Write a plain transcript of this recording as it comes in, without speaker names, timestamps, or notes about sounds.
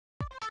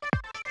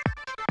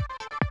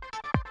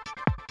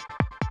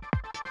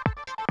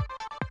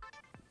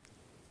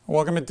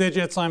Welcome to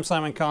Digits. I'm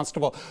Simon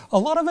Constable. A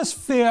lot of us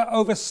fear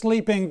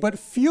oversleeping, but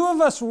few of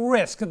us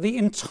risk the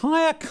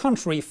entire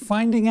country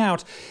finding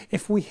out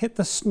if we hit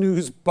the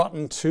snooze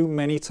button too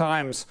many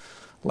times.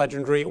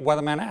 Legendary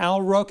weatherman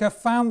Al Roker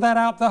found that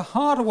out the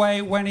hard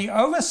way when he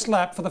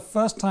overslept for the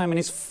first time in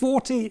his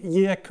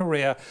 40-year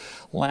career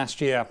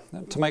last year.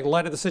 To make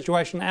light of the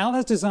situation, Al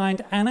has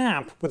designed an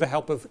app with the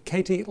help of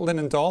Katie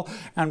Linendoll,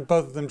 and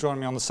both of them join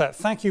me on the set.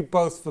 Thank you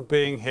both for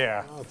being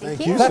here. Oh,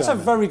 thank you. That's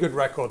Simon. A very good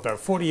record, though.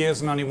 40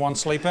 years and only one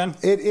sleep in.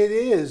 It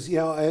is. You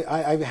know,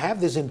 I have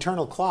this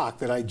internal clock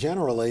that I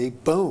generally,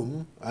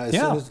 boom, as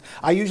soon as,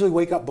 I usually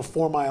wake up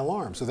before my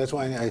alarm. So that's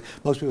why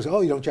most people say,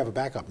 oh, don't you have a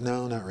backup?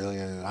 No, not really.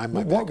 I'm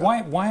my backup.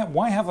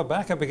 Why have a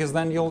backup? Because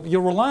then you'll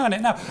rely on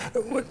it. Now,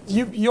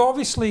 you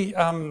obviously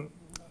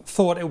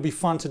thought it would be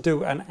fun to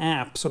do an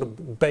app sort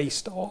of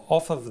based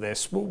off of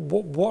this.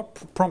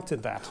 What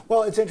prompted that?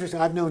 Well, it's interesting.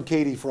 I've known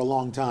Katie for a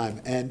long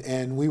time,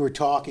 and we were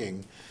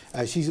talking.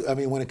 I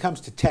mean, when it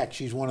comes to tech,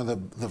 she's one of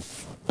the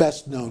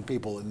best known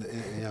people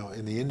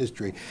in the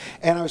industry.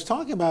 And I was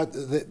talking about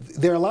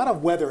there are a lot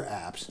of weather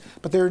apps,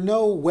 but there are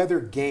no weather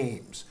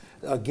games.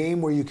 A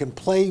game where you can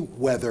play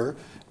weather,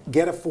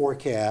 get a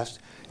forecast,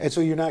 and so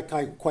you're not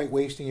quite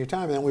wasting your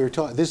time. And then we were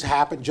talking, this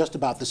happened just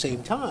about the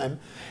same time,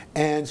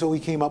 and so we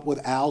came up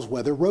with Al's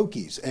Weather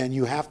Rokies. And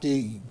you have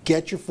to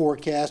get your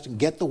forecast and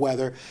get the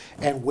weather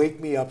and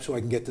wake me up so I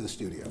can get to the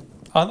studio.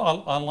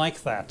 I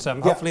like that.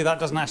 Hopefully that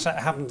doesn't actually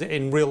happen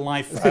in real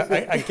life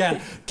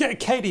again.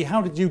 Katie,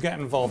 how did you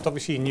get involved?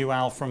 Obviously you knew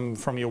Al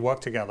from your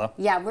work together.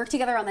 Yeah, we worked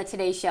together on the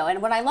Today Show.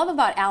 And what I love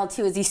about Al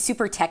too is he's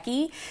super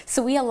techie.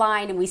 So we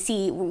align and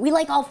we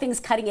like all things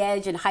cutting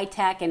edge and high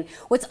tech. And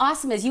what's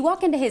awesome is you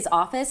walk into his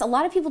office, a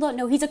lot of people don't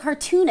know he's a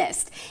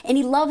cartoonist and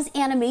he loves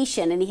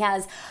animation, and he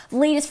has the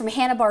latest from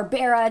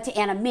Hanna-Barbera to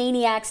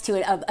Animaniacs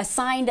to a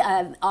signed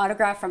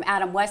autograph from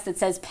Adam West that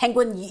says,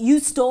 "Penguin,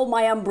 you stole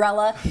my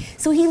umbrella."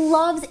 So he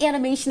loves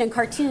animation and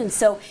cartoons.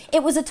 So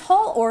it was a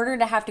tall order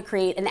to have to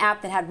create an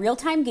app that had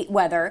real-time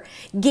weather,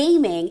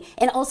 gaming,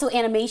 and also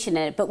animation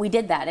in it. But we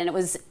did that, and it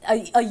was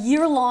a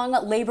year-long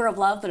labor of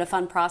love, but a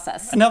fun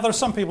process. Now, there are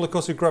some people, of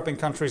course, who grew up in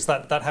countries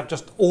that have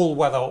just all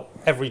weather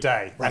every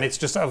day, right. And it's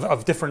just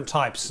of different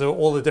types, so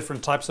all the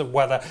different types of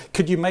weather.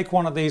 Could you make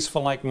one of these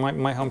for like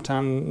my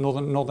hometown,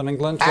 Northern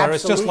England, where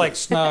it's just like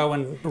snow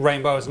and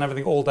rainbows and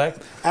everything all day?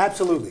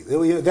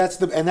 Absolutely. That's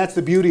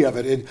the beauty of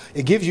it.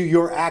 It gives you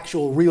your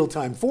actual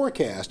real-time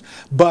forecast,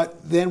 but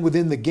then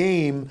within the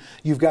game,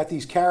 you've got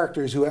these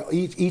characters who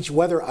each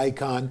weather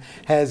icon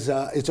has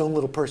its own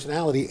little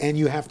personality, and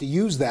you have to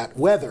use that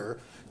weather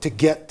to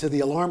get to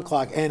the alarm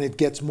clock, and it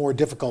gets more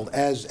difficult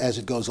as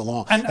it goes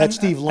along. That's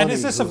Steve Lundy. And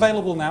is this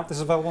available now? This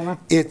is available now?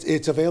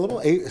 It's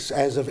available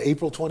as of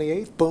April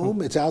 28th.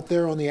 Boom, it's out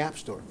there on the App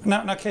Store.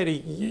 Now,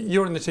 Katie,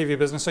 you're in the TV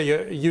business, so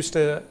you're used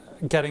to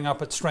getting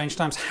up at strange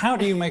times. How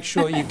do you make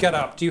sure you get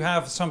up? Do you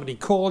have somebody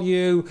call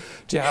you?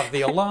 Do you have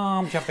the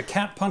alarm? Do you have the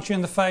cat punch you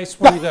in the face?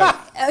 What do you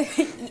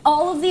do?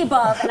 All of the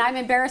above, and I'm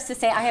embarrassed to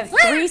say I have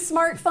 3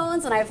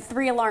 smartphones and I have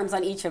 3 alarms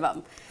on each of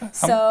them.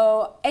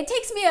 So it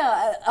takes me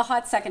a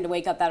hot second to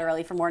wake up that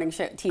early for morning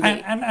show TV.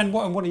 And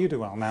what do you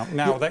do, Al,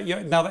 now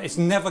that it's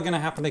never going to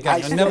happen again?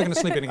 You're never going to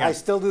sleep in again. I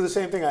still do the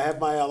same thing. I have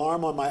my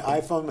alarm on my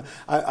iPhone.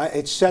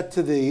 It's set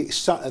to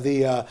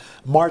the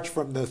march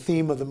from the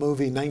theme of the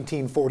movie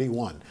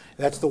 1941.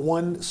 That's the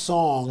one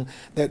song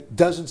that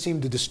doesn't seem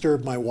to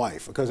disturb my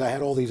wife, because I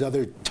had all these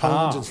other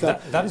tones and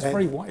stuff. That is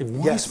very wise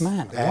yes,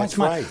 man. That's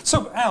right.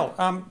 So,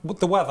 Al,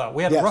 the weather.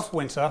 We had a rough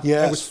winter.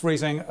 Yes. It was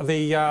freezing.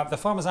 The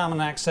Farmer's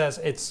Almanac says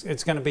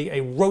it's going to be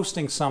a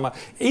roasting summer.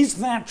 Is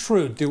that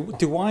true?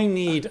 Do I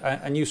need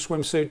a new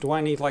swimsuit? Do I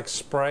need like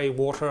spray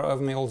water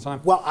over me all the time?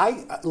 Well,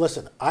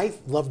 listen. I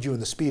loved you in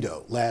the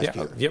Speedo last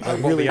year. Yeah, I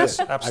really did.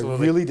 Absolutely. I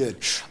really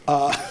did.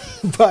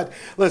 But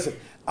listen.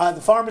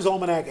 The Farmer's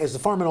Almanac, as the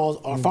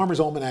Farmer's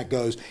Almanac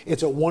goes,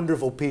 it's a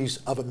wonderful piece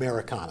of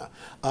Americana.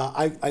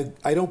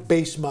 I don't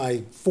base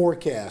my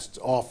forecasts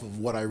off of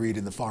what I read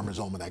in the Farmer's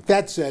Almanac.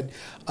 That said,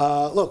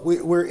 look,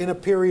 we're in a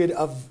period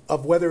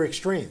of weather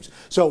extremes.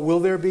 So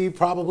will there be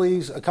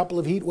probably a couple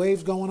of heat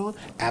waves going on?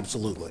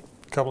 Absolutely.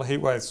 A couple of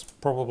heat waves,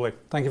 probably.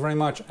 Thank you very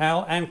much,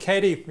 Al and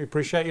Katie. We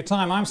appreciate your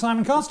time. I'm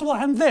Simon Constable,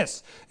 and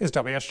this is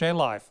WSJ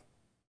Live.